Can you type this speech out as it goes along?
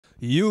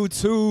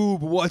YouTube,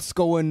 what's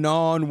going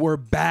on? We're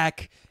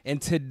back,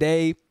 and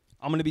today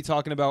I'm going to be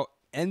talking about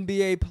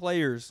NBA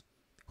players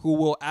who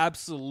will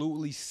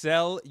absolutely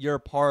sell your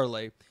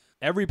parlay.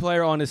 Every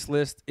player on this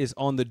list is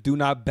on the do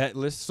not bet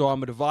list, so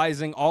I'm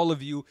advising all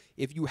of you,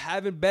 if you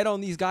haven't bet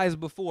on these guys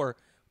before,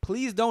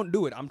 please don't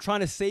do it. I'm trying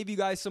to save you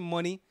guys some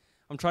money.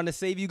 I'm trying to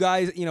save you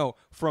guys,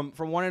 from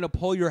wanting to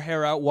pull your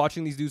hair out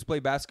watching these dudes play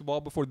basketball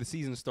before the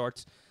season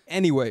starts.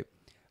 Anyway,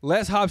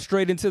 let's hop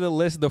straight into the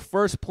list. The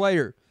first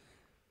player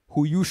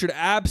who you should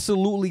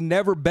absolutely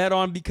never bet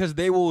on because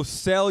they will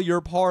sell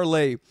your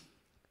parlay.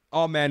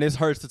 Oh, man, this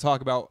hurts to talk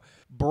about.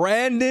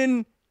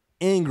 Brandon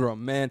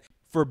Ingram, man,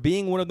 for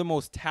being one of the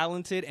most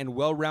talented and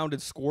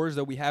well-rounded scorers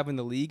that we have in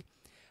the league.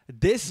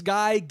 This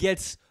guy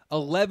gets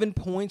 11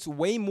 points,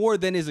 way more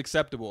than is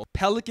acceptable.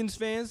 Pelicans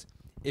fans,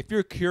 if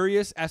you're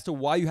curious as to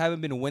why you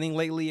haven't been winning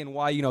lately and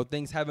why,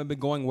 things haven't been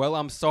going well,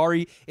 I'm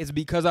sorry. It's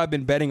because I've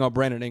been betting on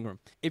Brandon Ingram.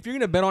 If you're going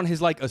to bet on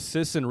his,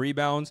 assists and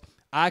rebounds,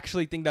 I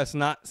actually think that's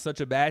not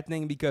such a bad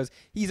thing because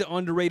he's an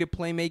underrated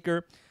playmaker,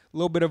 a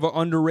little bit of an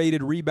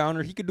underrated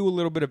rebounder. He could do a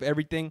little bit of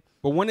everything.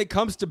 But when it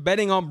comes to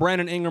betting on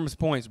Brandon Ingram's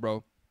points,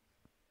 bro,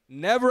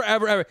 never,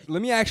 ever, ever.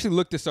 Let me actually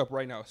look this up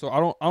right now so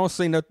I don't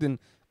say nothing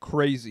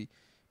crazy.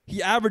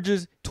 He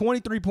averages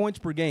 23 points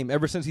per game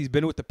ever since he's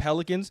been with the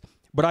Pelicans.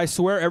 But I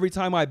swear every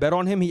time I bet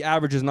on him, he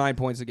averages 9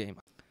 points a game.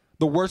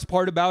 The worst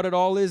part about it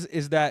all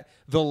is that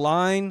the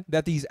line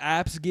that these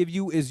apps give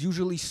you is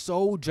usually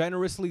so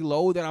generously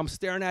low that I'm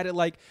staring at it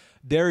like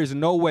there is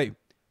no way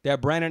that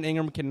Brandon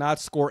Ingram cannot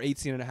score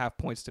 18.5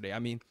 points today. I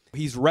mean,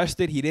 he's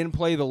rested. He didn't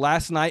play the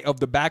last night of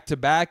the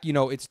back-to-back.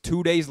 It's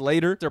 2 days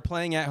later. They're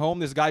playing at home.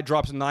 This guy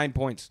drops 9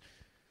 points.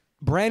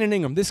 Brandon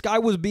Ingram, this guy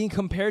was being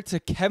compared to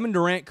Kevin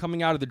Durant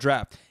coming out of the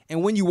draft.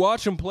 And when you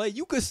watch him play,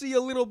 you could see a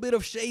little bit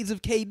of shades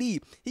of KD.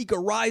 He could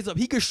rise up.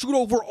 He could shoot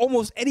over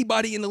almost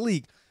anybody in the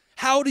league.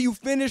 How do you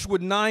finish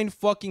with 9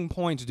 fucking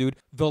points, dude?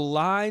 The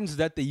lines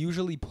that they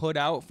usually put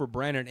out for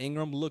Brandon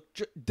Ingram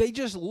they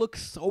just look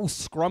so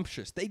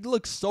scrumptious. They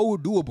look so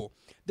doable.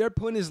 They're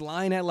putting his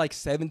line at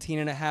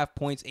 17.5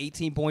 points,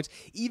 18 points,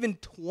 even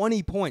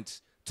 20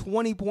 points.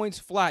 20 points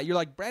flat. You're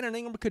like, Brandon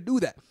Ingram could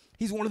do that.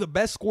 He's one of the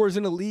best scorers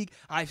in the league.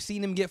 I've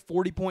seen him get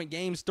 40-point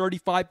games,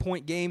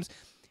 35-point games.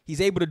 He's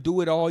able to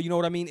do it all. You know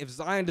what I mean? If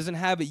Zion doesn't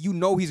have it, he's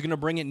going to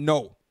bring it.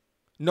 No,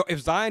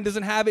 if Zion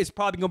doesn't have it, it's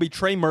probably going to be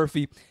Trey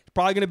Murphy. It's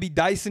probably going to be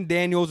Dyson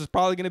Daniels. It's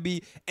probably going to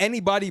be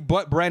anybody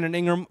but Brandon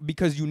Ingram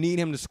because you need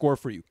him to score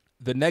for you.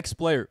 The next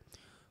player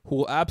who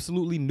will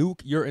absolutely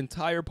nuke your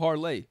entire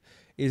parlay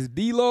is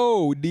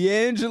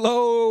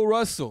D'Angelo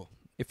Russell.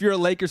 If you're a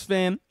Lakers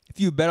fan, if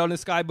you bet on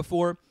this guy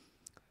before,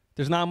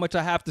 there's not much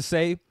I have to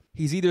say.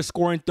 He's either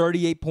scoring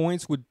 38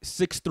 points with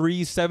 6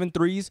 threes, 7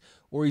 threes,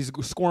 or he's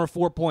scoring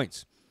 4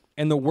 points.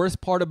 And the worst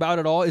part about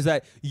it all is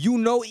that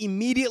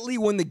immediately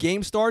when the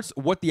game starts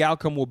what the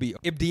outcome will be.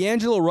 If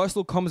D'Angelo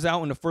Russell comes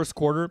out in the first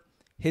quarter,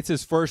 hits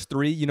his first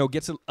three,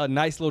 gets a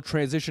nice little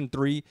transition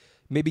three,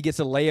 maybe gets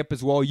a layup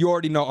as well, you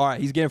already know, all right,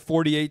 he's getting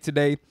 48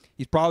 today.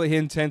 He's probably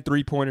hitting 10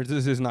 3-pointers. This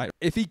is his night.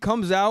 If he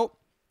comes out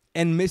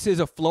and misses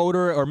a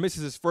floater or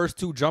misses his first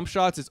 2 jump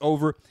shots, it's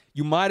over.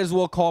 You might as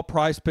well call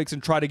Prize Picks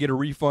and try to get a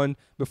refund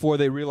before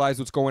they realize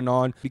what's going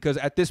on because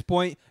at this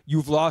point,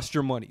 you've lost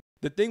your money.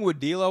 The thing with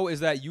D'Lo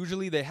is that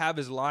usually they have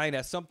his line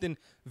as something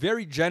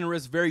very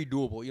generous, very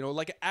doable.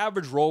 Like an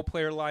average role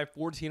player line,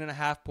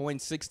 14.5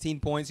 points, 16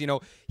 points.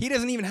 He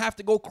doesn't even have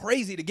to go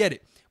crazy to get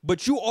it.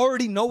 But you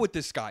already know with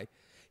this guy,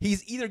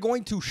 he's either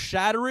going to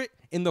shatter it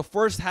in the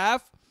first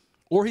half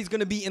or he's going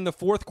to be in the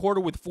fourth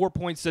quarter with 4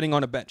 points sitting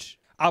on a bench.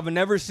 I've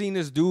never seen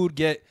this dude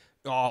get,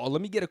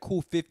 let me get a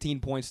cool 15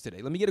 points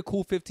today. Let me get a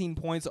cool 15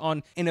 points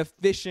on an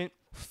efficient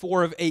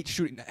 4 of 8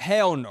 shooting.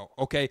 Hell no,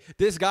 okay?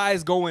 This guy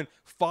is going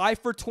 5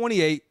 for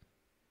 28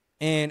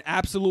 and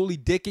absolutely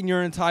dicking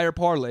your entire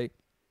parlay.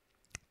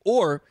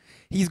 Or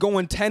he's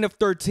going 10 of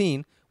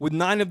 13 with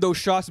 9 of those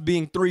shots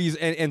being threes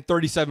and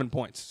 37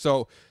 points.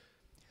 So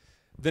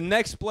the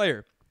next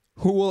player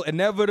who will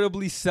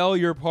inevitably sell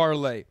your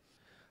parlay,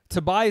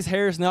 Tobias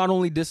Harris not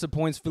only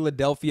disappoints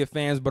Philadelphia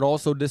fans, but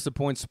also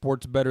disappoints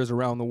sports bettors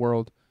around the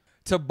world.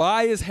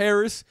 Tobias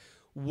Harris,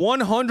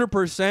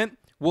 100%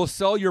 will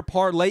sell your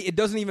parlay. It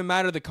doesn't even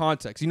matter the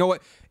context. You know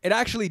what? It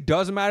actually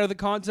does matter the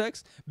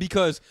context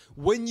because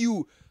when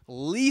you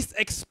least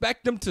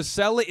expect him to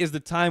sell it is the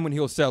time when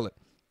he'll sell it.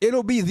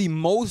 It'll be the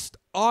most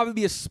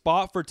obvious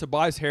spot for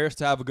Tobias Harris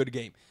to have a good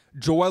game.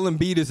 Joel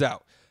Embiid is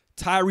out.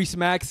 Tyrese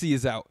Maxey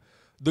is out.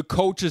 The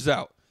coach is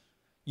out.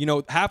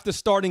 Half the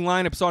starting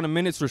lineup's on a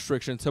minutes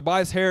restriction.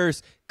 Tobias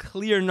Harris,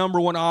 clear number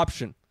 1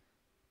 option.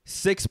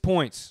 6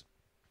 points.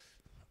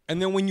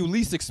 And then when you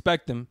least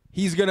expect him,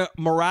 he's going to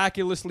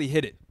miraculously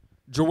hit it.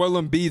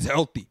 Joel Embiid's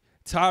healthy.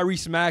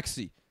 Tyrese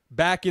Maxey,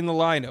 back in the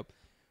lineup.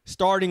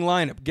 Starting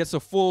lineup, gets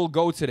a full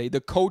go today. The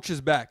coach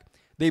is back.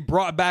 They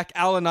brought back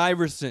Allen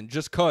Iverson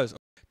just because.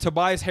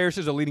 Tobias Harris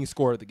is a leading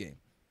scorer of the game.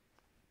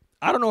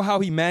 I don't know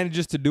how he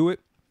manages to do it,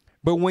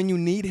 but when you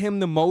need him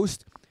the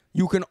most,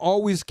 you can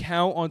always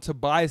count on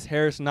Tobias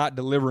Harris not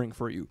delivering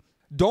for you.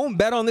 Don't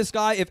bet on this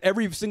guy if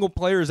every single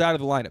player is out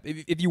of the lineup.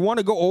 If you want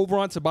to go over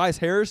on Tobias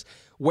Harris,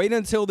 wait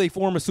until they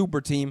form a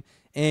super team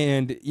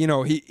and, you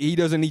know, he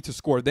doesn't need to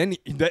score. Then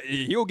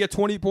he'll get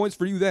 20 points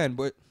for you then.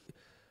 But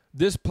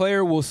this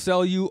player will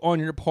sell you on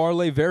your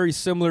parlay very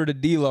similar to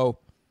D'Lo.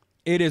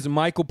 It is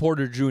Michael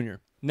Porter Jr.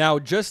 Now,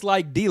 just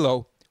like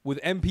D'Lo, with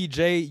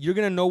MPJ, you're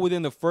going to know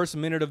within the first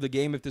minute of the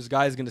game if this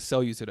guy is going to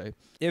sell you today.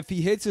 If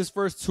he hits his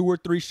first 2 or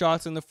 3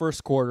 shots in the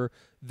first quarter,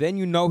 then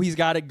you know he's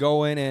got it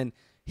going and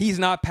he's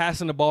not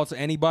passing the ball to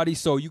anybody,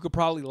 so you could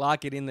probably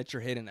lock it in that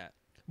you're hitting that.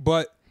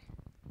 But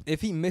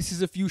if he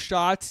misses a few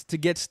shots to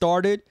get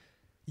started,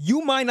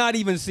 you might not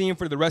even see him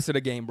for the rest of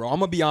the game, bro. I'm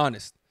going to be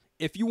honest.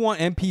 If you want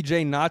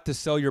MPJ not to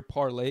sell your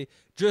parlay,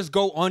 just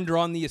go under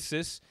on the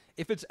assists.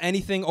 If it's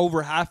anything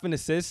over half an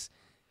assist,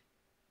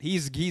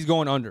 he's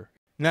going under.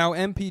 Now,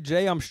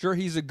 MPJ, I'm sure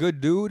he's a good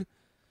dude,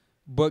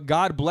 but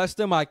God bless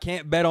them, I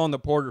can't bet on the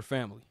Porter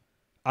family.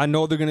 I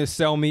know they're going to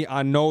sell me.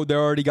 I know they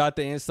already got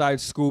the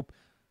inside scoop.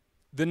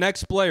 The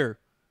next player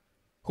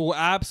who will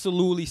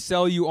absolutely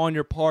sell you on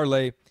your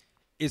parlay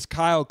is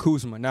Kyle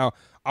Kuzma. Now,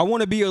 I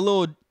want to be a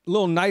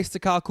little nice to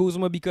Kyle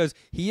Kuzma because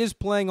he is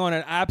playing on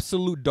an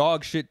absolute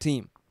dog shit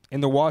team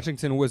in the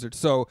Washington Wizards.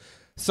 So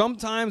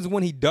sometimes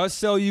when he does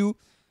sell you,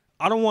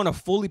 I don't want to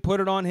fully put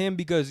it on him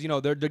because, you know,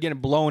 they're getting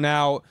blown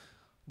out.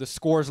 The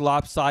score's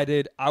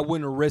lopsided. I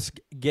wouldn't risk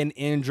getting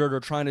injured or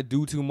trying to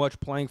do too much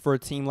playing for a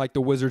team like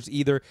the Wizards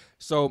either.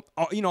 So,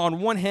 you know, on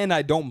one hand,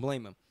 I don't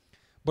blame him.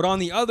 But on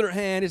the other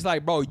hand, it's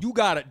like, bro, you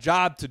got a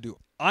job to do.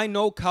 I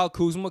know Kyle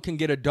Kuzma can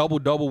get a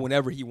double-double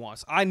whenever he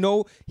wants. I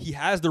know he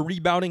has the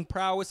rebounding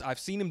prowess. I've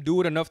seen him do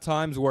it enough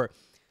times where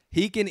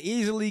he can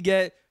easily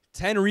get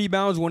 10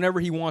 rebounds whenever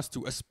he wants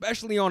to,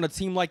 especially on a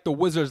team like the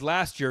Wizards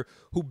last year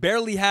who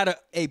barely had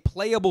a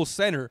playable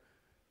center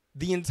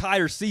the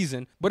entire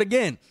season. But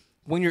again,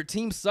 when your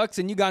team sucks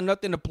and you got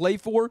nothing to play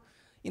for,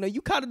 you know,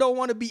 you kind of don't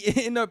want to be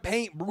in the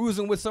paint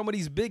bruising with some of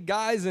these big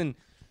guys and,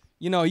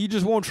 you know, you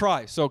just won't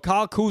try. So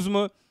Kyle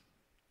Kuzma,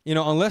 you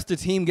know, unless the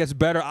team gets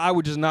better, I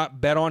would just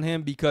not bet on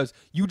him because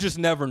you just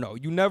never know.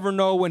 You never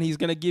know when he's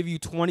going to give you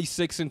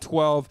 26 and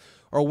 12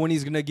 or when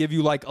he's going to give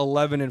you like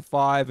 11 and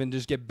 5 and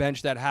just get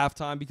benched at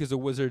halftime because the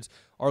Wizards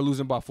are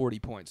losing by 40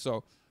 points.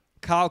 So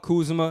Kyle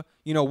Kuzma,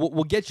 you know,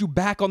 we'll get you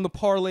back on the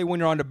parlay when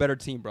you're on the better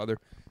team, brother.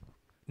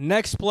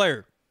 Next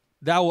player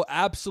that will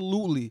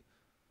absolutely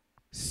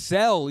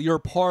sell your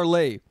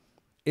parlay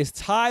is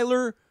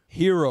Tyler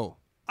Hero.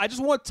 I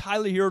just want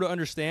Tyler Hero to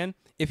understand,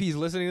 if he's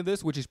listening to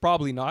this, which he's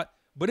probably not,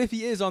 but if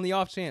he is on the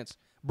off chance,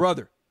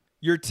 brother,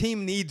 your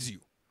team needs you.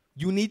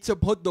 You need to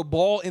put the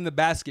ball in the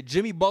basket.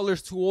 Jimmy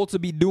Butler's too old to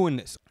be doing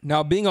this.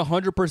 Now, being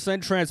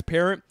 100%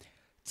 transparent,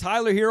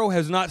 Tyler Hero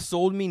has not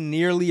sold me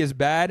nearly as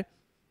bad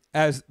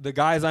as the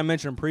guys I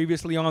mentioned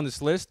previously on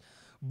this list,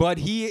 but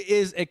he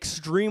is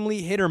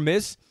extremely hit or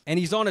miss, and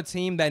he's on a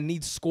team that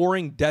needs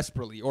scoring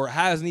desperately or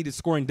has needed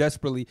scoring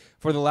desperately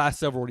for the last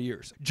several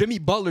years. Jimmy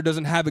Butler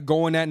doesn't have it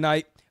going that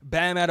night.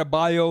 Bam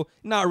Adebayo,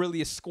 not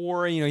really a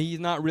scorer. You know,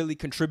 he's not really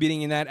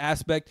contributing in that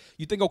aspect.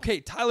 You think, okay,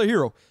 Tyler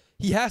Hero,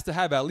 he has to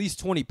have at least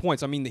 20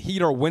 points. I mean, the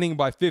Heat are winning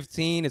by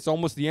 15. It's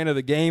almost the end of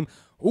the game.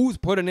 Who's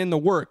putting in the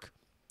work?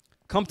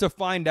 Come to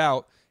find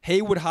out,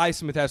 Haywood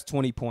Highsmith has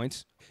 20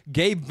 points.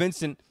 Gabe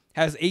Vincent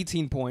has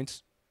 18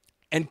 points.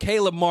 And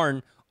Caleb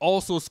Martin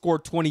also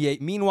scored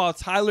 28. Meanwhile,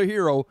 Tyler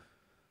Hero,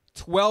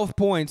 12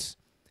 points,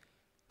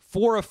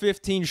 4 of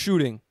 15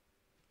 shooting.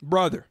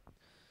 Brother,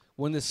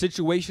 when the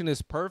situation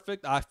is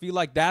perfect, I feel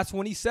like that's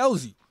when he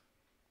sells you.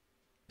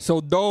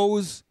 So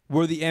those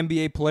were the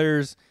NBA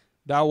players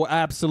that will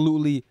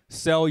absolutely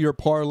sell your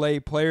parlay,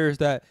 players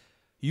that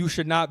you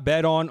should not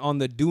bet on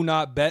the do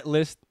not bet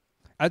list.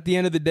 At the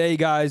end of the day,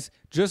 guys,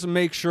 just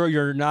make sure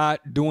you're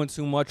not doing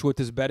too much with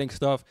this betting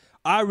stuff.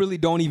 I really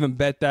don't even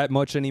bet that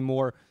much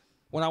anymore.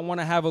 When I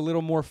want to have a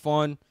little more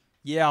fun,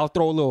 yeah, I'll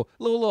throw a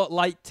little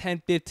light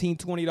 $10, $15,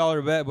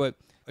 $20 bet, but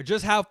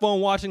just have fun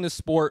watching the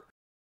sport.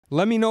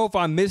 Let me know if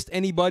I missed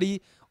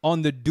anybody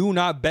on the do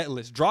not bet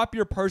list. Drop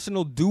your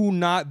personal do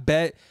not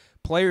bet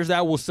players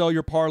that will sell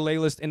your parlay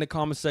list in the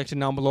comment section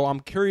down below.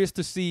 I'm curious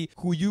to see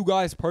who you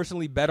guys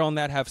personally bet on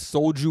that have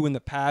sold you in the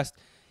past.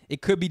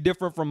 It could be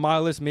different from my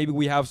list. Maybe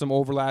we have some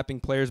overlapping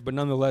players, but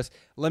nonetheless,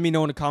 let me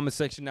know in the comment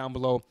section down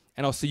below,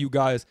 and I'll see you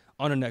guys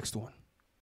on the next one.